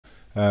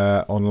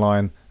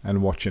online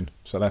and watching,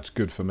 so that's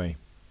good for me.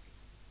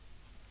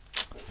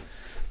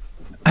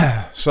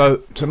 So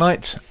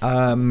tonight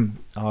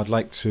I'd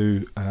like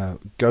to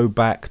go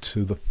back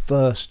to the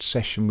first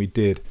session we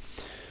did,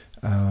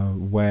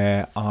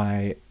 where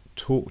I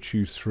talked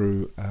you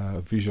through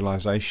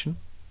visualization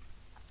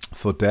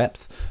for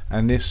depth,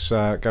 and this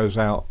goes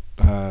out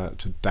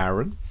to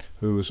Darren,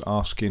 who was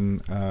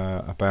asking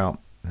about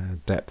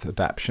depth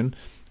adaptation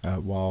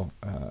while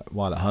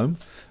at home,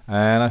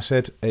 and I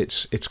said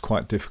it's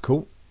quite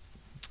difficult,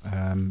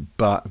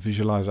 but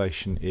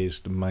visualization is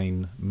the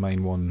main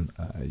one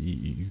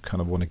you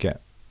kind of want to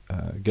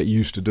get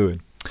used to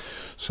doing.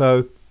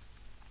 So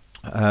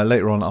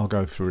later on I'll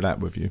go through that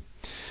with you.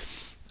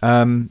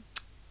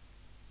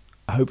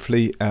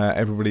 Hopefully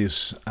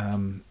everybody's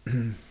kind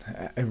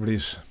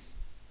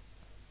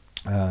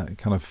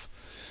of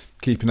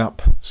keeping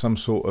up some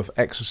sort of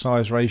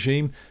exercise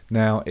regime.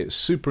 Now, it's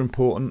super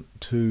important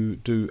to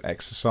do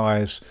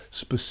exercise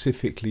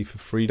specifically for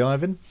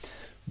freediving,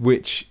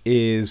 which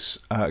is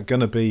going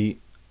to be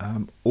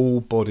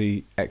all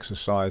body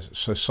exercise.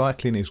 So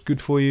cycling is good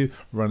for you,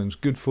 running's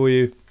good for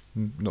you,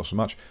 not so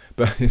much,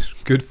 but it's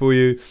good for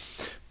you.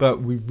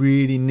 But we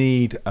really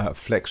need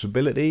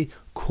flexibility,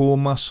 core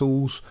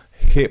muscles,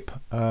 hip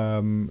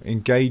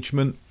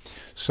engagement.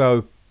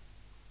 So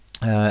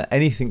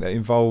anything that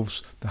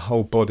involves the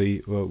whole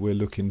body, we're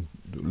looking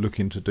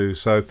to do.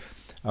 So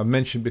I've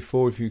mentioned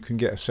before, if you can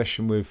get a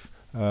session with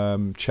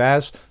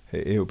Chaz,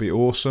 it'll be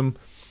awesome.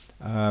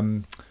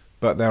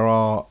 But there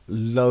are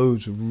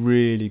loads of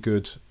really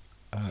good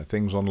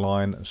things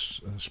online,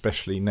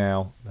 especially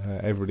now.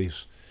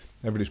 Everybody's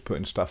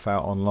putting stuff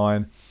out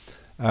online.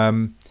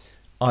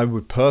 I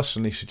would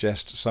personally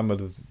suggest some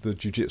of the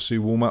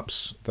jiu-jitsu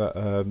warm-ups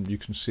that you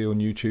can see on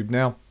YouTube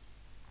now,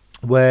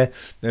 where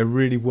they're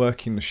really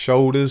working the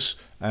shoulders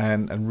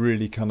and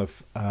really kind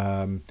of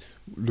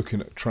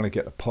looking at trying to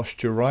get the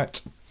posture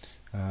right,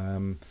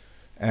 and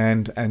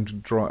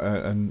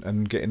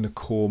getting the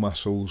core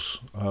muscles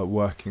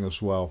working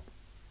as well.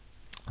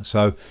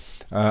 So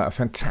a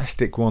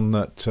fantastic one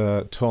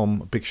that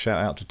Tom, a big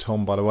shout out to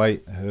Tom, by the way,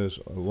 who's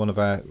one of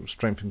our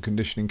strength and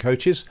conditioning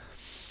coaches.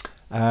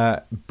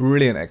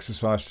 Brilliant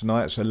exercise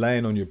tonight. So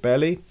laying on your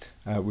belly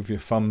with your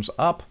thumbs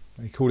up,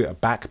 they call it a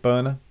back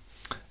burner,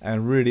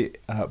 and really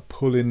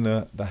pulling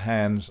the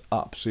hands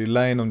up. So you're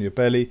laying on your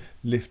belly,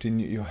 lifting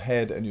your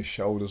head and your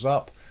shoulders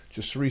up.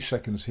 Just 3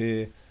 seconds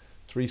here,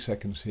 3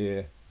 seconds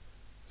here,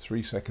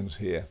 3 seconds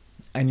here,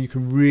 and you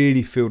can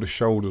really feel the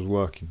shoulders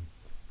working,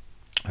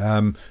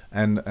 and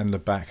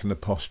the back and the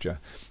posture.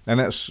 And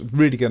that's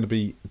really going to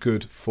be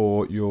good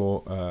for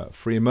your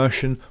free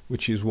immersion,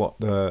 which is what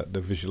the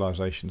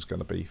visualization is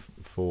going to be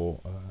for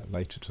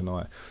later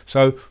tonight.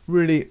 So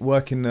really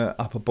working the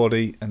upper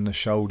body and the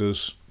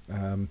shoulders.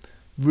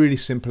 Really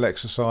simple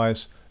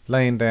exercise,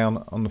 laying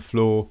down on the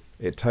floor.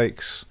 It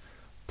takes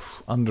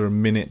under a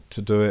minute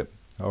to do it,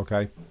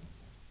 okay,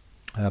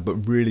 but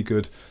really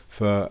good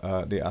for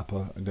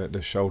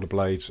the shoulder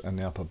blades and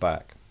the upper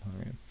back.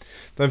 Okay.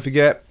 Don't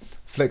forget,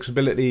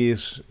 flexibility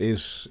is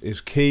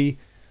key,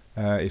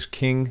 is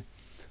king.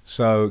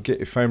 So get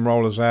your foam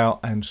rollers out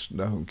and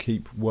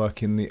keep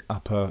working the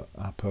upper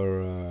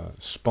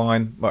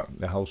spine, well,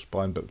 the whole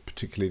spine, but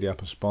particularly the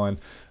upper spine.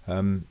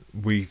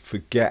 We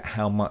forget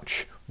how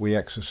much we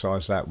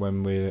exercise that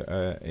when we're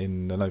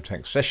in the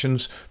NTX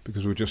sessions,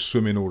 because we're just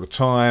swimming all the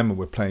time and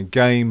we're playing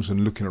games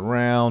and looking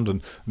around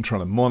and trying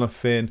to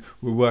monofin.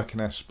 We're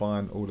working our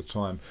spine all the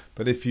time.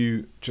 But if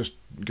you just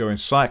go in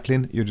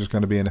cycling, you're just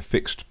going to be in a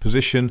fixed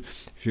position.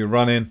 If you're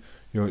running,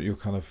 you're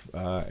kind of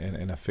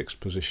in a fixed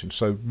position.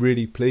 So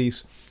really,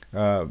 please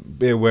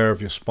be aware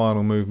of your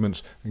spinal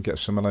movements and get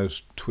some of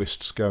those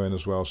twists going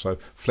as well. So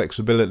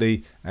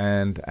flexibility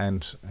and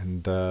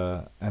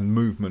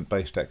movement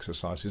based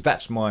exercises.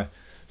 That's my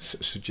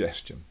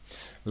suggestion.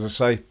 As I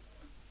say,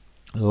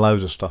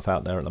 loads of stuff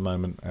out there at the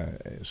moment.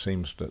 It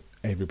seems that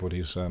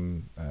everybody's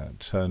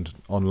turned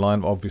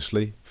online,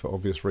 obviously, for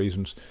obvious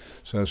reasons.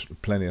 So there's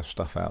plenty of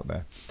stuff out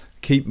there.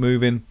 Keep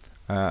moving,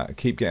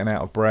 keep getting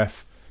out of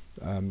breath.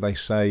 They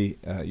say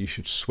you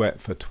should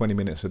sweat for 20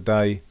 minutes a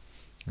day.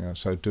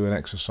 So do an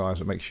exercise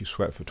that makes you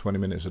sweat for 20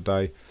 minutes a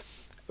day.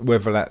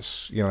 Whether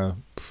that's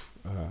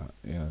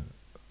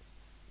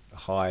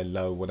high,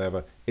 low,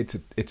 whatever.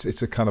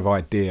 It's a kind of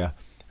idea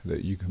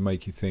that you can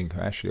make you think,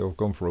 actually, I've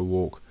gone for a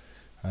walk,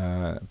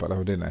 but I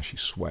didn't actually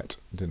sweat.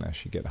 I didn't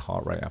actually get the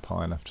heart rate up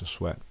high enough to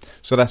sweat.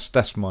 So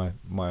that's my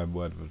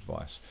word of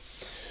advice.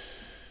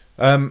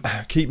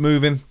 Keep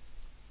moving,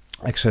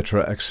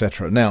 etc.,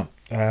 etc. Now,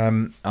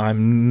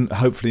 I'm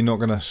hopefully not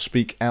going to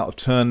speak out of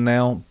turn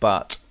now,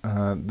 but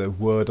the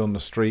word on the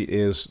street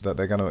is that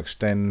they're going to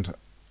extend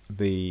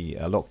the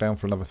lockdown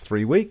for another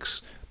 3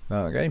 weeks.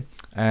 Okay,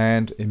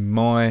 and in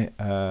my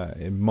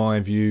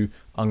view,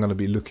 I'm going to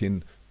be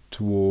looking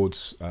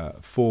towards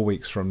 4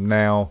 weeks from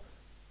now.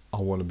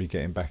 I want to be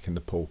getting back in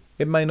the pool.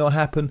 It may not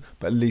happen,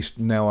 but at least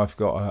now I've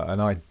got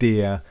an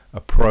idea, a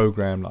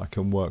program that I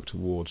can work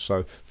towards.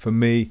 So for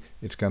me,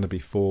 it's going to be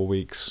 4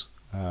 weeks.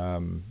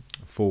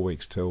 4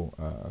 weeks till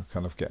I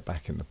kind of get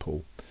back in the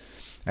pool.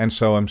 And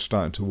so I'm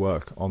starting to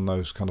work on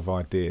those kind of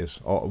ideas,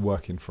 or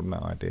working from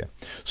that idea.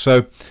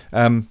 So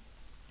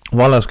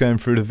while I was going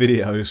through the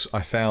videos,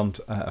 I found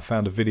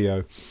a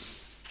video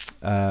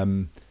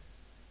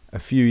a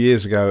few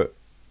years ago.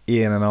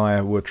 Ian and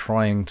I were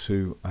trying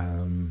to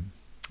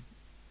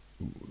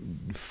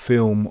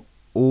film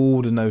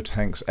all the no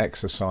tanks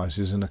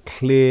exercises in a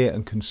clear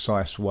and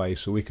concise way,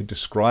 so we could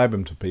describe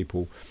them to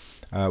people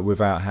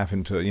without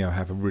having to,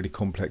 have a really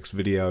complex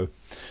video.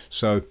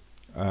 So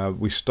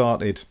we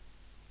started.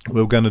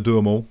 We're going to do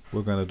them all.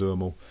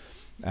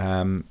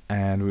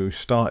 And we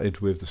started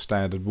with the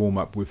standard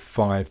warm-up with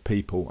 5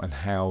 people, and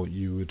how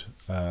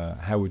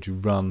would you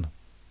run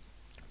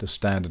the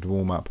standard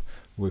warm-up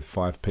with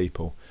 5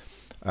 people.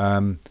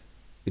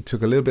 It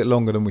took a little bit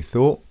longer than we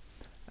thought,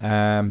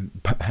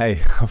 but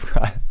hey,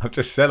 I've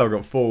just said I've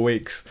got 4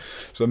 weeks,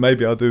 so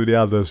maybe I'll do the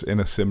others in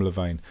a similar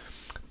vein.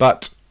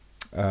 But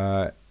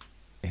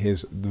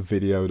here's the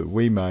video that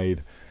we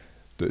made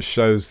that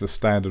shows the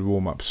standard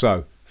warm-up.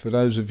 So for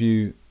those of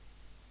you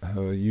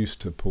who are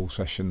used to pool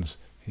sessions,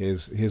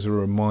 here's a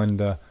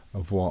reminder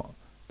of what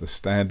the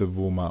standard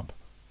warm-up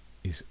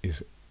is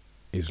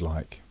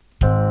like.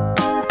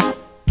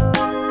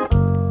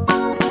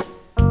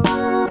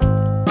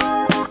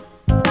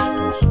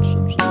 First person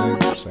swims the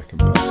length, second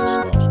person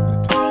starts when they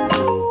touch the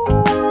wall,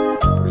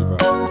 breathe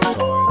out on the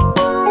side,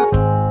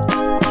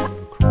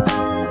 move across and come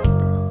back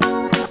down.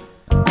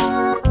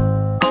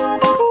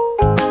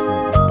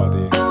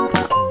 Buddying,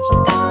 as they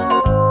come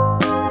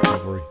up,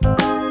 recovery.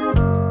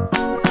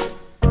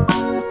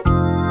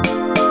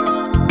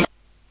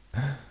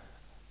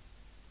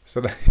 So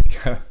there you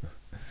go.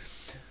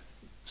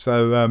 So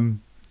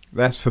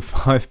that's for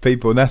 5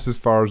 people, and that's as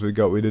far as we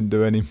got. We didn't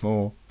do any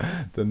more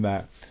than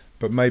that.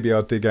 But maybe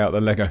I'll dig out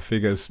the Lego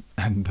figures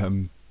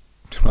and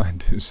try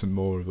and do some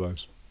more of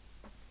those.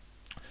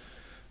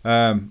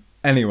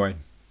 Anyway,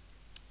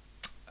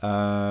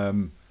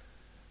 for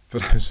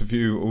those of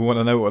you who want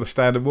to know what a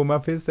standard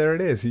warm-up is, there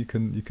it is. You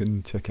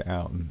can check it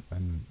out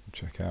and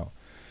check out.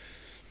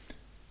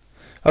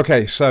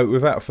 Okay, so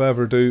without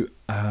further ado,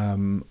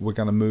 we're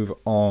going to move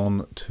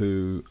on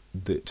to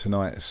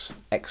tonight's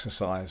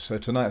exercise. So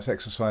tonight's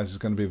exercise is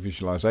going to be a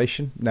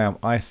visualization. Now,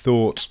 I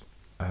thought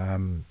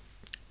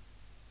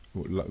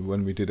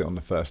when we did it on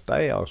the first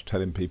day, I was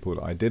telling people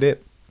that I did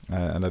it,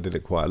 and I did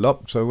it quite a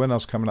lot. So when I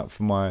was coming up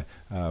for my,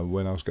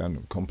 when I was going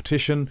to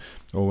competition,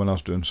 or when I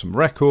was doing some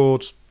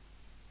records,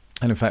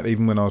 and in fact,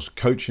 even when I was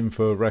coaching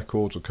for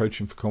records or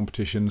coaching for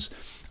competitions,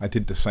 I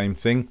did the same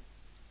thing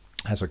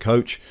as a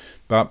coach.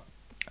 But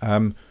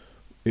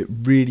it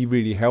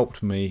really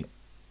helped me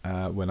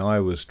when I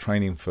was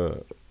training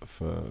for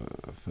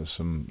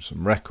some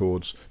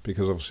records,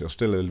 because obviously I was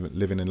still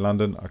living in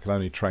London. I could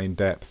only train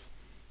depth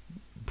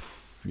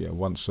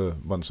once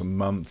a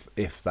month,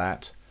 if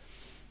that.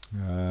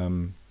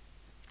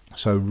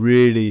 So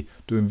really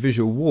doing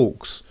visual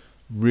walks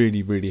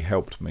really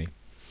helped me.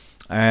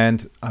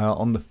 And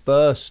on the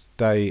first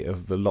day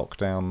of the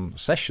lockdown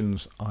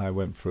sessions, I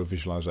went for a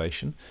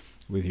visualization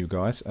with you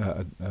guys,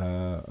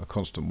 a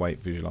constant weight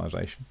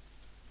visualization,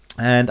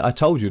 and I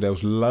told you there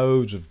was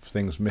loads of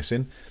things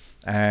missing,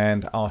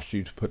 and asked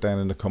you to put down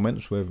in the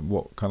comments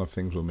what kind of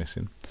things were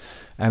missing.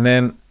 And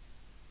then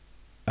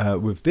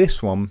with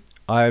this one,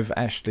 I've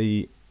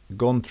actually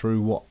gone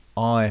through what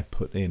I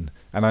put in,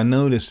 and I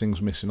know there's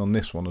things missing on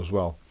this one as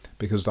well,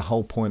 because the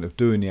whole point of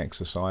doing the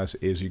exercise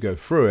is you go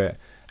through it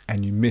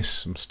and you miss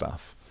some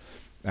stuff.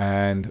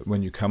 And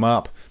when you come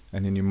up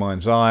and in your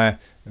mind's eye,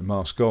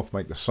 mask off,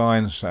 make the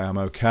sign, say I'm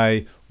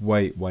okay,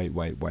 wait,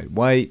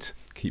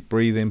 keep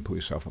breathing, put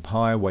yourself up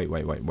high, wait.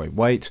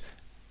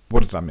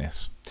 What did I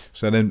miss?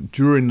 So then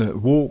during the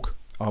walk,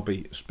 I'll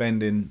be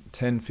spending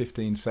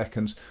 10-15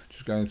 seconds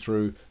just going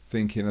through,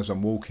 thinking as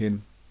I'm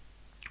walking,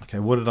 okay,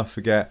 what did I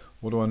forget?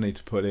 What do I need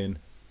to put in?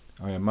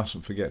 I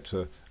mustn't forget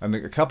to, and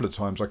a couple of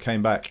times I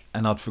came back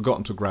and I'd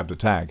forgotten to grab the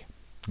tag,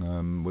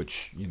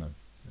 which,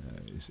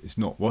 it's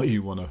not what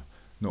you want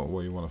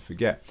to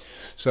forget.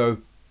 So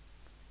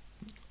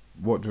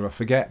what did I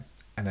forget?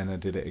 And then I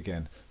did it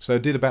again. So I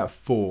did about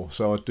 4.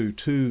 So I'd do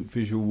 2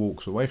 visual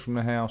walks away from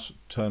the house,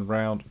 turn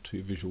round,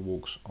 2 visual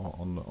walks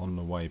on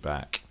the way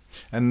back.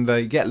 And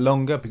they get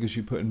longer because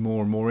you put in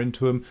more and more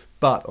into them.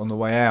 But on the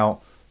way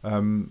out,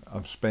 I'm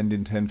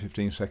spending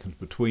 10-15 seconds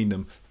between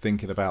them,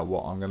 thinking about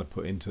what I'm going to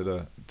put into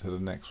the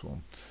next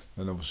one.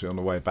 And obviously on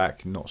the way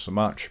back, not so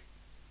much.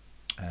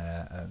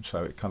 And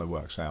so it kind of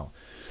works out.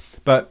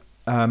 But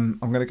I'm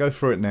going to go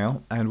through it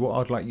now, and what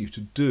I'd like you to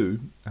do,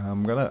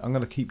 I'm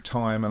going to keep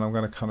time, and I'm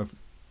going to kind of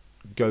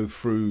go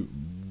through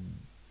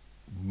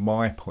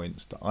my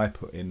points that I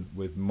put in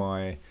with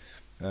my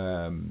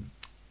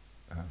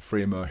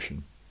free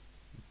immersion.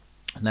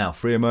 Now,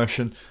 free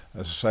immersion,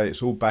 as I say,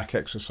 it's all back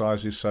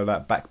exercises, so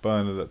that back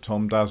burner that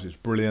Tom does is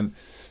brilliant.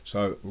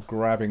 So we're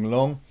grabbing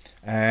long,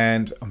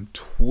 and I'm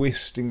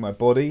twisting my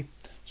body.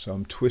 So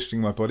I'm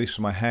twisting my body,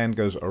 so my hand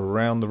goes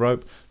around the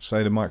rope.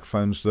 Say the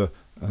microphone's and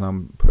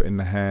I'm putting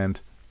the hand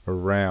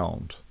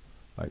around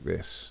like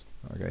this.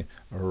 okay,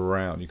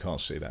 around, you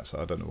can't see that, so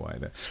I don't know why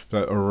there,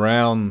 so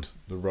around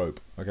the rope,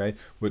 okay,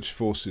 which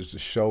forces the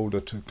shoulder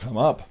to come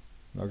up,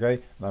 okay,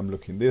 and I'm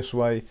looking this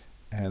way,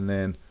 and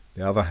then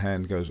the other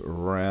hand goes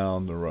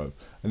around the rope.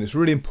 And it's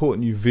really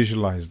important you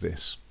visualize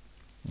this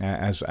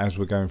as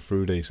we're going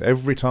through these.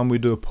 Every time we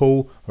do a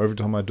pull, or every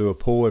time I do a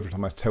pull, every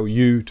time I tell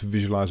you to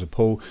visualize a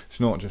pull,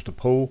 it's not just a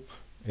pull,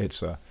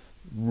 it's a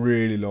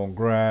really long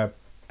grab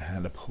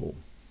and a pull.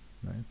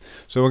 Right.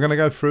 So we're going to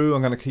go through,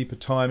 I'm going to keep a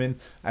timing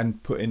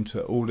and put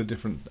into all the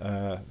different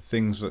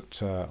things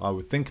that I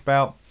would think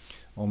about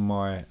on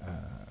my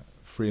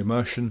free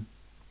immersion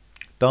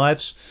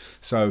dives.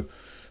 So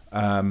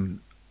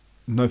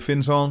no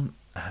fins on,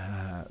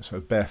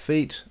 so bare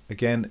feet.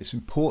 Again, it's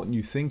important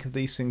you think of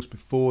these things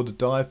before the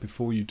dive,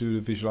 before you do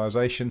the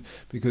visualization,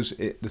 because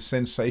the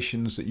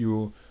sensations that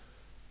you're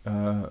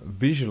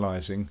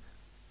visualizing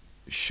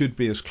should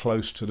be as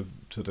close to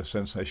the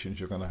sensations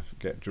you're going to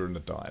get during the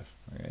dive.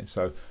 Okay,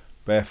 so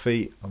bare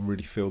feet, I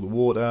really feel the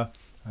water.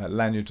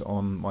 Lanyard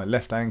on my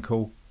left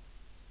ankle.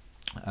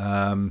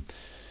 No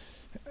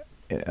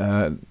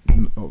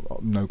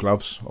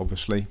gloves,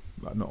 obviously,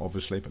 not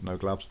obviously, but no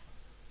gloves.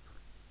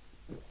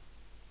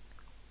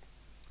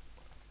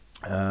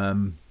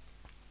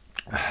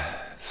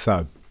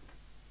 So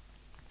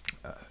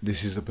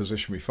this is the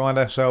position we find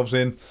ourselves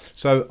in.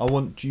 So I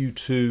want you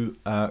to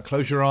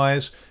close your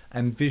eyes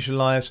and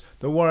visualize.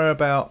 Don't worry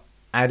about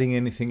adding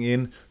anything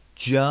in,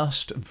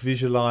 just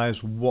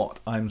visualize what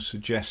I'm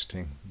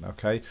suggesting.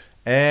 Okay,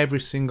 every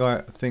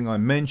single thing I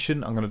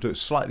mention, I'm going to do it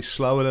slightly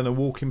slower than a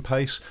walking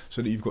pace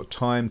so that you've got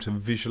time to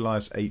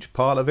visualize each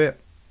part of it,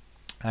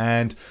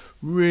 and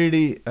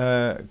really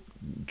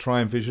try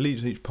and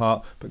visualize each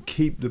part, but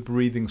keep the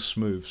breathing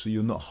smooth. So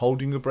you're not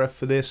holding your breath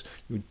for this,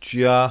 you're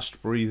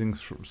just breathing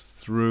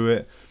through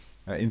it,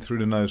 in through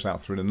the nose,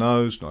 out through the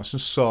nose, nice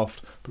and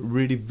soft, but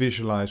really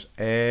visualize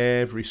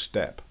every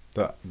step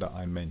that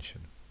I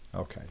mention.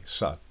 Okay,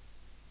 so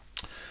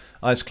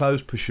eyes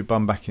closed, push your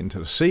bum back into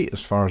the seat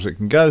as far as it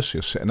can go, so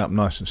you're sitting up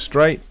nice and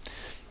straight,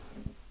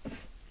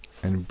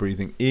 and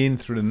breathing in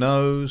through the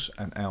nose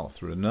and out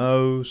through the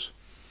nose,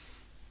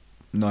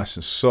 nice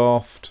and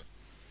soft.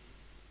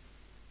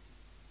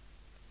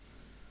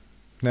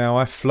 Now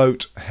I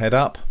float head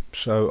up,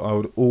 so I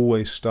would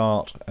always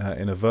start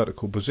in a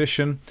vertical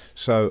position.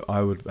 So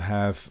I would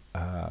have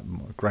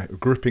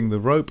gripping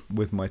the rope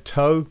with my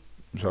toe.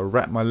 So I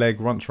wrap my leg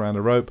once around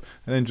the rope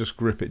and then just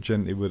grip it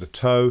gently with a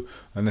toe,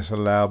 and this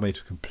allowed me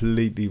to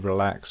completely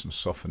relax and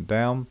soften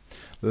down.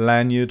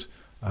 Lanyard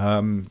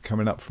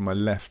coming up from my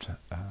left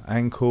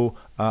ankle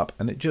up,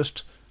 and it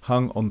just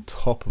hung on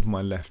top of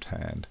my left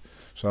hand.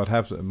 So I'd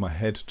have my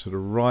head to the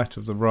right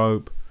of the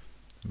rope,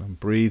 and I'm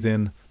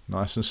breathing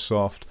nice and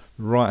soft.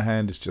 The right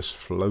hand is just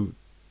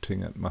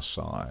floating at my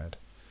side,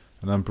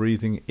 and I'm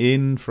breathing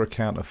in for a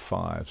count of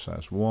 5. So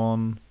that's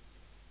 1,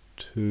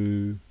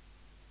 2,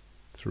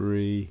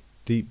 3,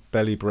 deep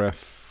belly breath,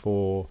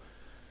 4,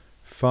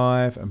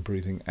 5, and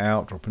breathing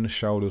out, dropping the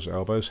shoulders,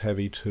 elbows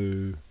heavy,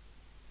 2,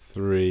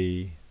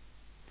 3,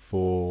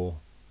 4,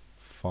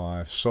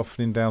 5,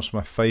 softening down so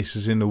my face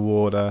is in the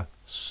water,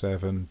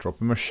 7,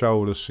 dropping my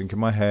shoulders, sinking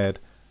my head,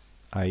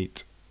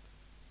 8,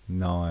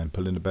 9,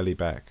 pulling the belly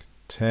back,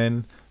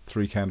 10,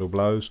 3 candle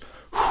blows,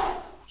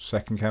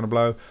 second candle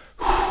blow,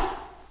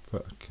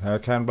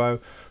 third candle blow,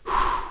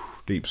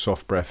 deep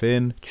soft breath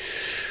in,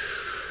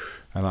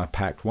 and I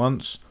packed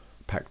once,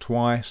 packed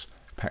twice,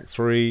 packed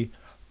 3,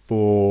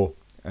 4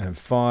 and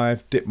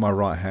 5, dip my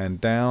right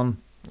hand down,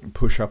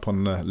 push up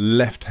on the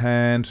left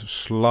hand,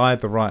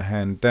 slide the right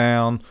hand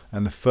down,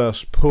 and the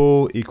first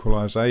pull,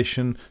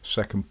 equalization,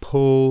 second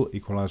pull,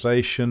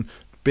 equalization,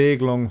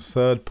 big long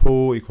third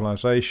pull,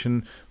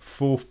 equalization,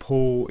 fourth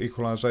pull,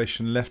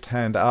 equalization, left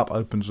hand up,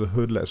 opens the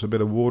hood, lets a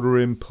bit of water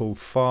in, pull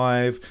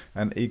 5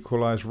 and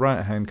equalize,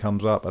 right hand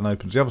comes up and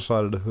opens the other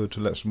side of the hood to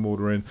let some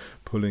water in,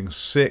 pulling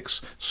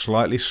 6,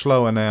 slightly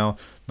slower now,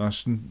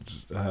 nice and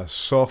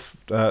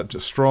soft,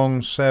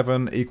 strong,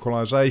 7,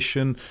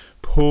 equalization,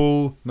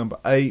 pull number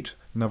 8,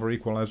 another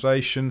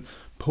equalization,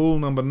 pull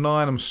number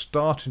 9, I'm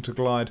starting to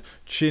glide,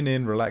 chin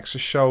in, relax the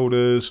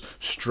shoulders,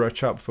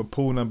 stretch up for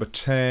pull number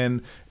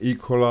 10,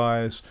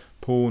 equalize,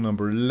 pull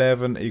number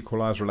 11,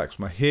 equalize, relax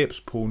my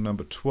hips, pull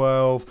number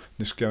 12,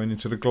 this going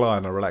into the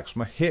glide, I relax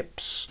my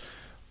hips,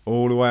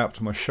 all the way up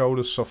to my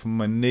shoulders, soften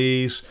my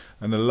knees,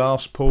 and the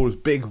last pull is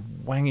big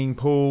wanging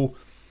pull,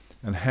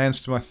 and hands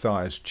to my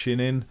thighs, chin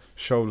in,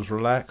 shoulders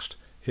relaxed,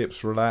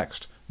 hips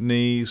relaxed,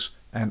 knees,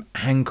 and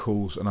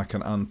ankles, and I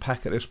can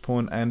unpack at this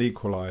point and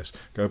equalize.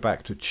 Go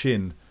back to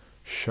chin,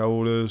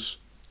 shoulders,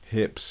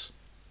 hips,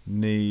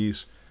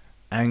 knees,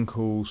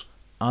 ankles,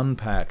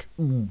 unpack,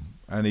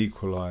 and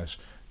equalize.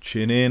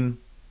 Chin in,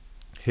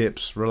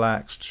 hips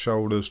relaxed,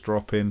 shoulders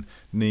drop in,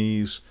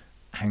 knees,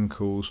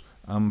 ankles,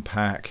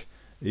 unpack,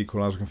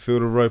 equalize. I can feel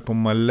the rope on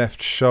my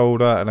left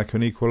shoulder and I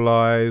can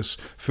equalize.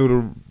 Feel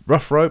the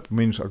rough rope,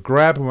 means I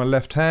grab with my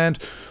left hand,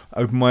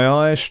 open my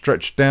eyes,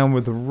 stretch down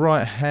with the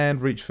right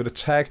hand, reach for the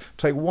tag,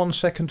 take 1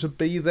 second to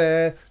be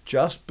there,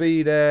 just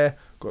be there,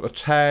 got a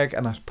tag,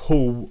 and I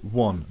pull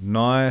 1,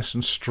 nice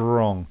and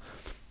strong,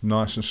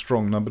 nice and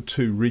strong. Number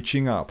 2,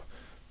 reaching up,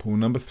 pull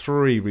number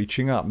 3,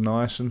 reaching up,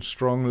 nice and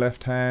strong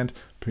left hand,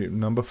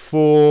 number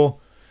 4,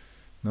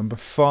 number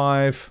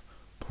 5,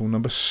 pull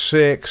number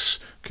 6,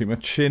 keep my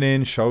chin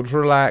in, shoulders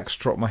relaxed,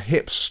 drop my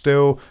hips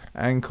still,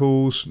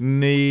 ankles,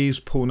 knees,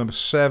 pull number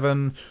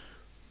 7,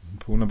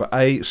 pull number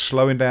 8,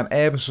 slowing down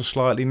ever so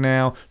slightly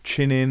now,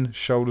 chin in,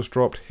 shoulders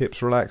dropped,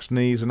 hips relaxed,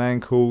 knees and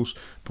ankles,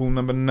 pull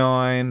number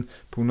 9,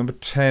 pull number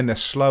 10, they're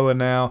slower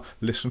now,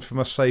 listen for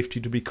my safety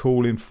to be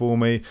calling for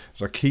me,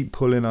 as I keep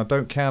pulling, I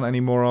don't count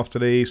anymore after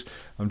these,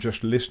 I'm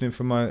just listening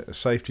for my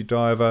safety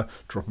diver,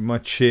 dropping my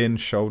chin,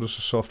 shoulders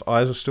are soft,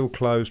 eyes are still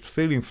closed,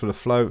 feeling for the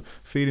float,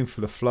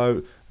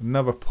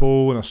 another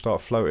pull and I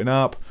start floating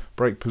up,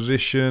 break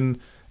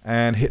position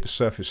and hit the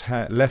surface,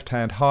 left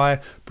hand high,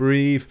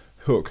 breathe,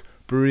 hook,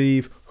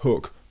 breathe,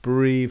 hook,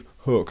 breathe,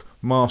 hook,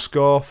 mask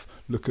off,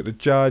 look at the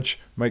judge,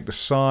 make the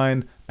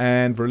sign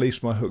and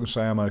release my hook and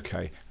say I'm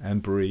okay,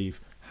 and breathe,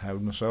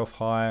 hold myself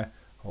high,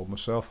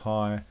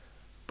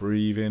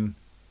 breathing,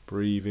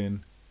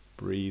 breathing,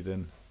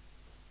 breathing,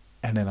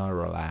 and then I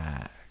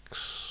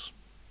relax.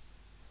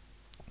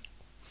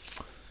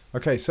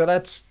 Okay, so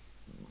that's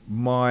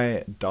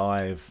my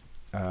dive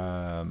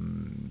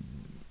in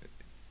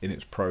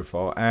its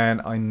profile,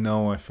 and I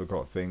know I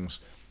forgot things.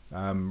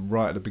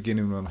 Right at the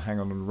beginning when I hang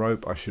on the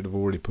rope, I should have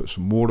already put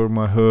some water in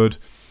my hood.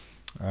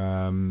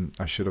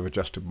 I should have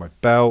adjusted my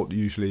belt.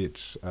 Usually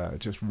it's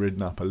just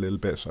ridden up a little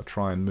bit, so I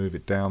try and move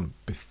it down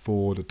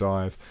before the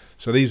dive.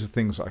 So these are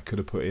things that I could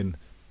have put in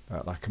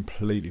that I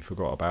completely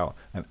forgot about,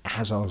 and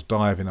as I was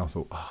diving I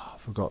thought, oh, I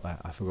forgot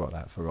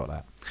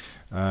that.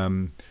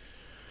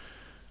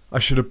 I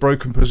should have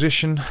broken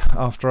position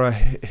after I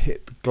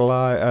hit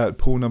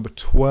pull number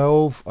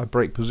 12. I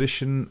break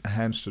position,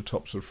 hands to the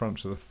tops of the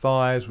fronts of the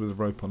thighs with the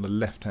rope on the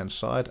left hand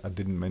side. I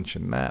didn't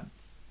mention that.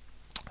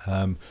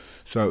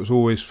 So it was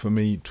always, for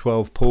me,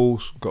 12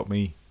 pulls got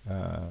me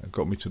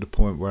to the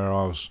point where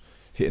I was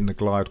hitting the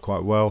glide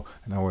quite well,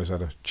 and I always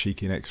had a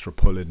cheeky and extra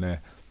pull in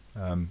there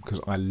because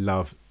I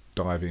love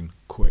diving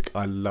quick.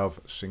 I love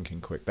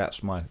sinking quick.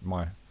 That's my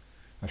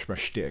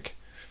shtick.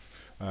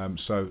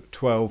 So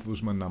 12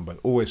 was my number,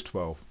 always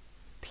 12,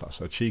 plus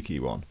a cheeky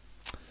one,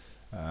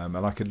 and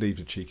I could leave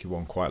the cheeky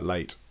one quite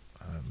late.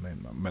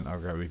 Meant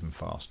I'll go even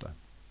faster.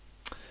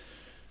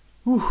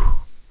 Whew.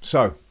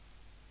 So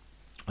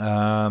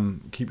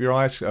keep your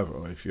eyes.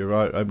 If you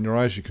open your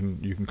eyes, you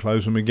can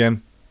close them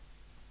again.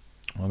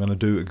 I'm going to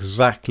do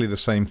exactly the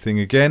same thing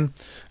again.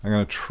 I'm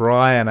going to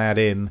try and add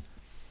in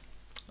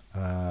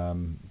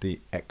the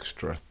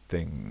extra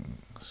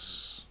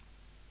things.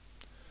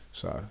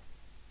 So.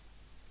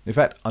 In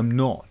fact, I'm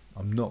not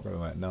going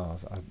to add. No,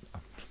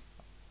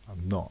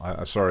 I'm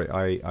not. Sorry,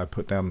 I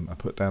put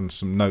down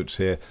some notes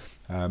here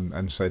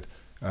and said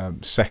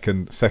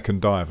second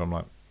dive. I'm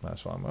like,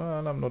 that's fine.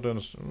 Well, I'm not doing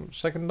a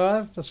second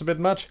dive. That's a bit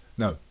much.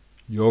 No,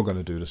 you're going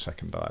to do the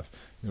second dive.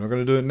 You're not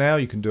going to do it now.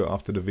 You can do it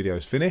after the video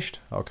is finished.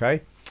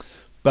 Okay,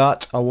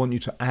 but I want you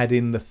to add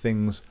in the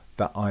things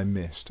that I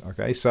missed.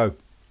 Okay, so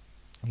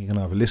you can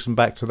either listen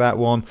back to that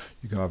one.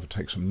 You can either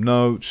take some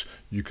notes.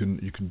 You can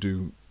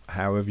do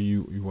however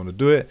you want to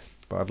do it,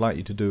 but I'd like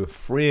you to do a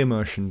free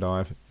immersion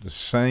dive, the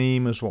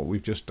same as what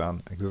we've just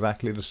done,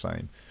 exactly the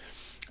same,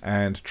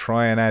 and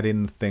try and add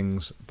in the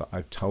things that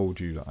I've told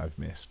you that I've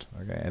missed,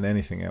 okay, and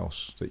anything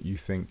else that you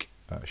think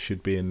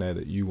should be in there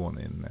that you want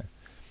in there,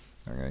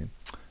 okay.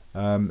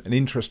 An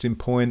interesting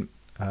point,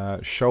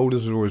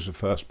 shoulders are always the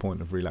first point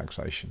of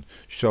relaxation.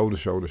 Shoulders,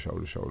 shoulders,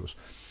 shoulders, shoulders.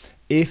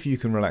 If you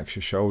can relax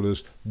your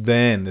shoulders,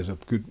 then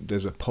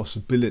there's a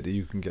possibility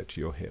you can get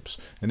to your hips.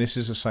 And this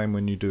is the same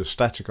when you do a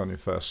static on your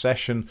first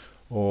session,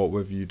 or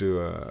whether you do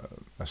a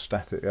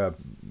static, a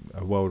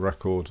world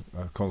record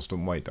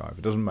constant weight dive.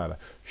 It doesn't matter.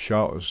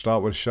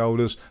 Start with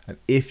shoulders, and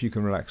if you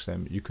can relax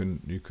them, you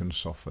can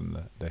soften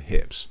the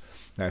hips.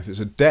 Now, if it's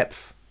a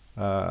depth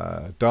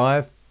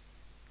dive,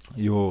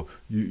 you're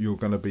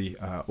going to be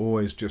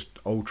always just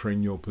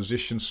altering your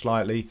position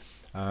slightly,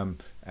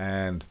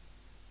 and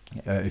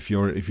if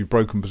you've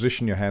broken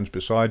position, your hands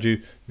beside you,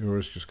 you're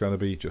always just going to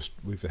be just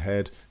with the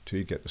head till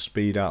you get the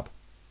speed up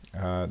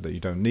that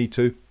you don't need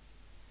to.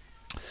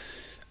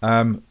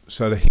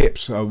 So the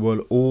hips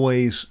will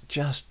always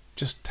just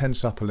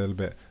tense up a little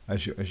bit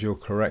as you're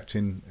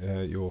correcting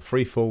your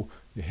free fall.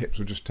 Your hips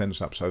will just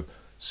tense up. So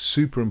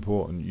super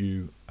important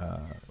you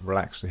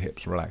relax the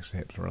hips, relax the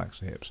hips, relax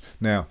the hips.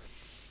 Now,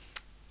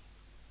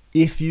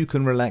 if you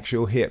can relax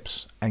your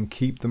hips and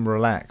keep them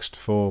relaxed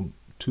for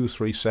 2 or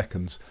 3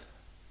 seconds,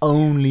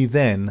 only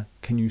then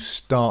can you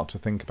start to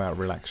think about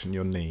relaxing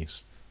your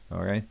knees,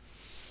 okay?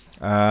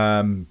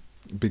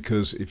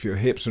 Because if your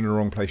hips are in the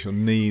wrong place, your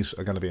knees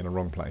are going to be in the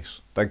wrong place.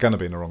 They're going to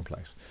be in the wrong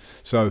place.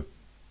 So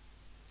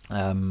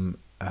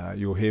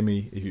you'll hear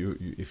me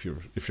if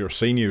you're a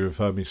senior. You've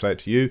heard me say it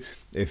to you.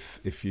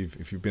 If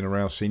you've been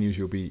around seniors,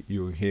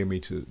 you'll hear me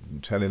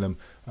telling them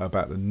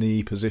about the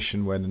knee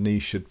position, where the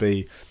knees should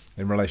be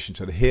in relation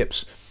to the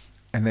hips,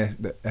 and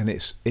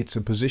it's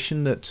a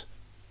position that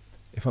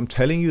If I'm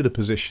telling you the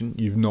position,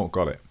 you've not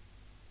got it.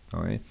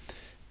 Okay?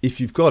 If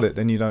you've got it,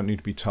 then you don't need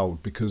to be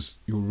told, because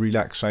your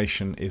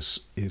relaxation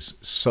is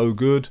so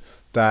good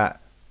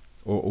that,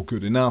 or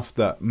good enough,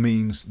 that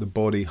means the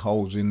body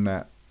holds in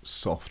that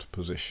soft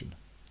position.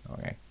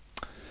 Okay.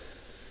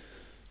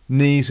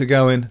 Knees are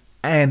going,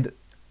 and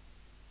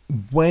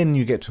when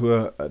you get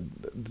to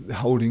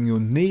holding your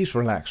knees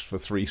relaxed for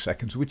 3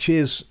 seconds, which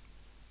is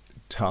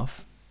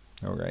tough,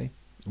 okay,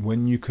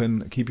 when you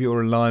can keep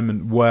your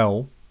alignment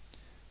well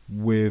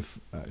with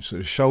so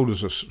the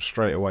shoulders are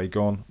straight away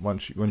gone.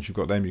 Once you've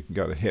got them, you can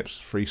go to the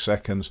hips, 3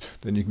 seconds,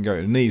 then you can go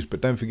to the knees,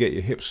 but don't forget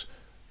your hips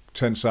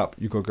tense up.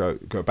 You've got to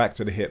go back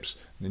to the hips,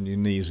 and then your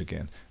knees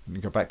again, and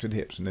you go back to the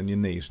hips, and then your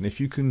knees. And if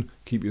you can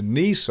keep your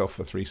knees soft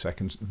for 3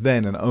 seconds,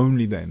 then and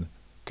only then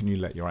can you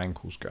let your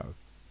ankles go.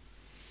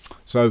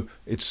 So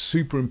it's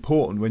super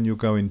important when you're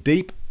going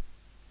deep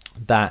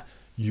that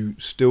you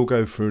still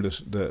go through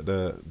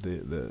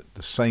the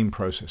same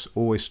process.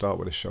 Always start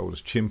with the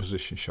shoulders, chin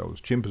position,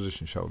 shoulders,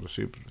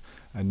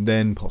 and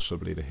then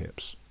possibly the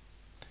hips.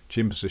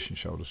 Chin position,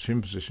 shoulders,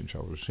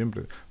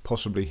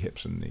 possibly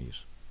hips and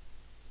knees.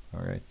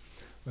 Okay,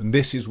 and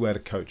this is where the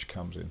coach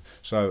comes in.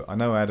 So I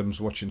know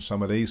Adam's watching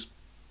some of these,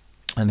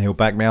 and he'll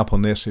back me up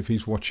on this. If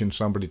he's watching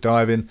somebody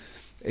diving,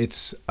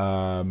 it's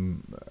out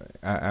in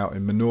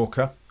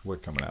Menorca. We're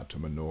coming out to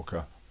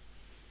Menorca,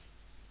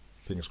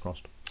 fingers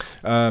crossed,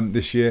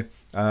 this year.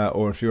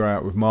 Or if you're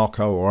out with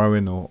Marco or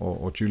Owen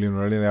or Julian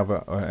or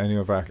any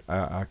of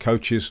our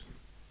coaches,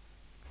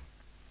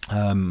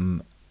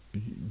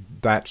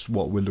 that's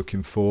what we're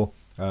looking for.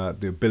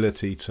 The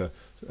ability to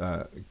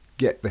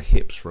get the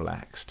hips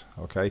relaxed.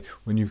 Okay,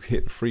 when you've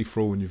hit free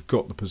fall and you've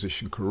got the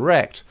position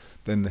correct,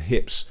 then the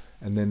hips,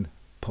 and then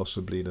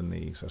possibly the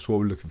knees. That's what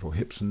we're looking for: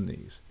 hips and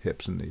knees,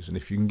 hips and knees. And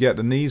if you can get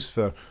the knees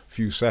for a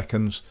few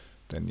seconds,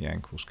 then the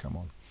ankles come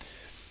on.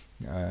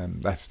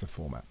 That's the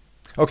format.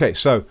 Okay,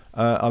 so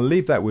I'll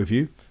leave that with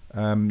you.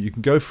 You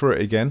can go through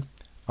it again.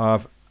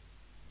 I've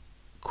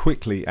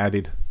quickly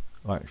added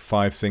like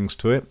 5 things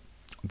to it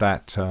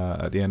that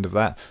at the end of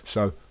that.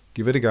 So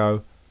give it a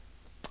go,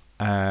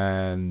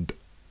 and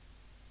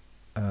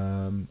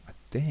I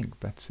think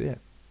that's it.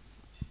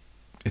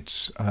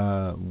 It's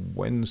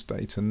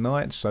Wednesday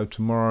tonight, so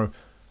tomorrow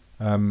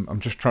I'm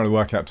just trying to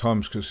work out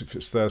times, because if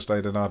it's Thursday,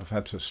 then I'd have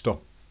had to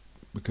stop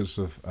because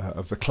of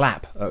the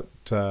clap at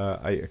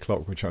 8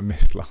 o'clock, which I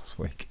missed last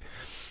week.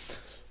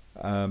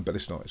 But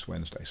it's not, it's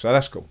Wednesday, so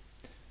that's cool.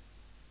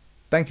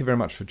 Thank you very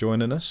much for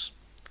joining us.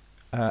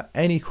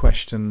 Any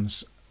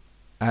questions,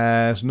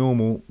 as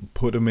normal,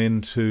 put them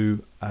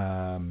into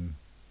the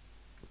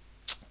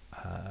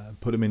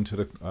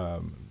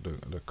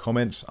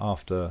comments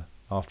after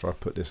I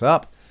put this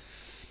up.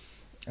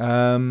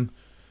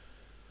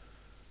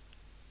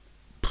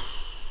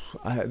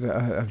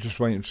 I'm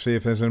just waiting to see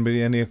if there's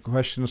any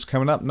questions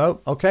coming up. No?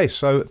 Okay,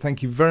 so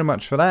thank you very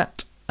much for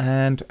that.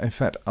 And in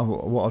fact,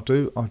 what I'll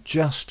do, I'll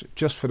just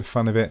for the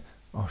fun of it,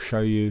 I'll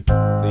show you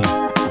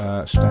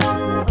the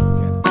standard walk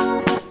again.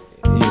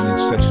 Ian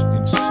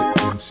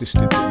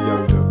insisted that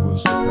Yoda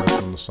was the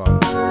person on the side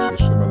of the horse.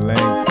 You swim a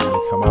length, and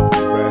you come up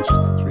and rest,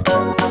 3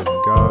 candles and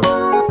go.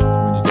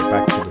 When you get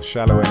back to the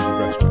shallow end, you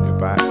rest on your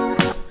back.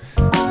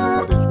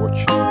 Everybody's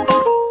watching.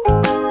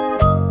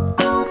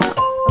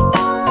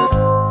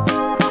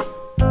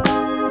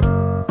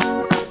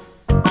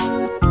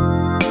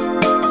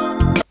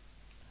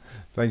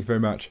 Thank you very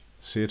much.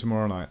 See you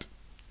tomorrow night.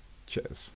 Cheers.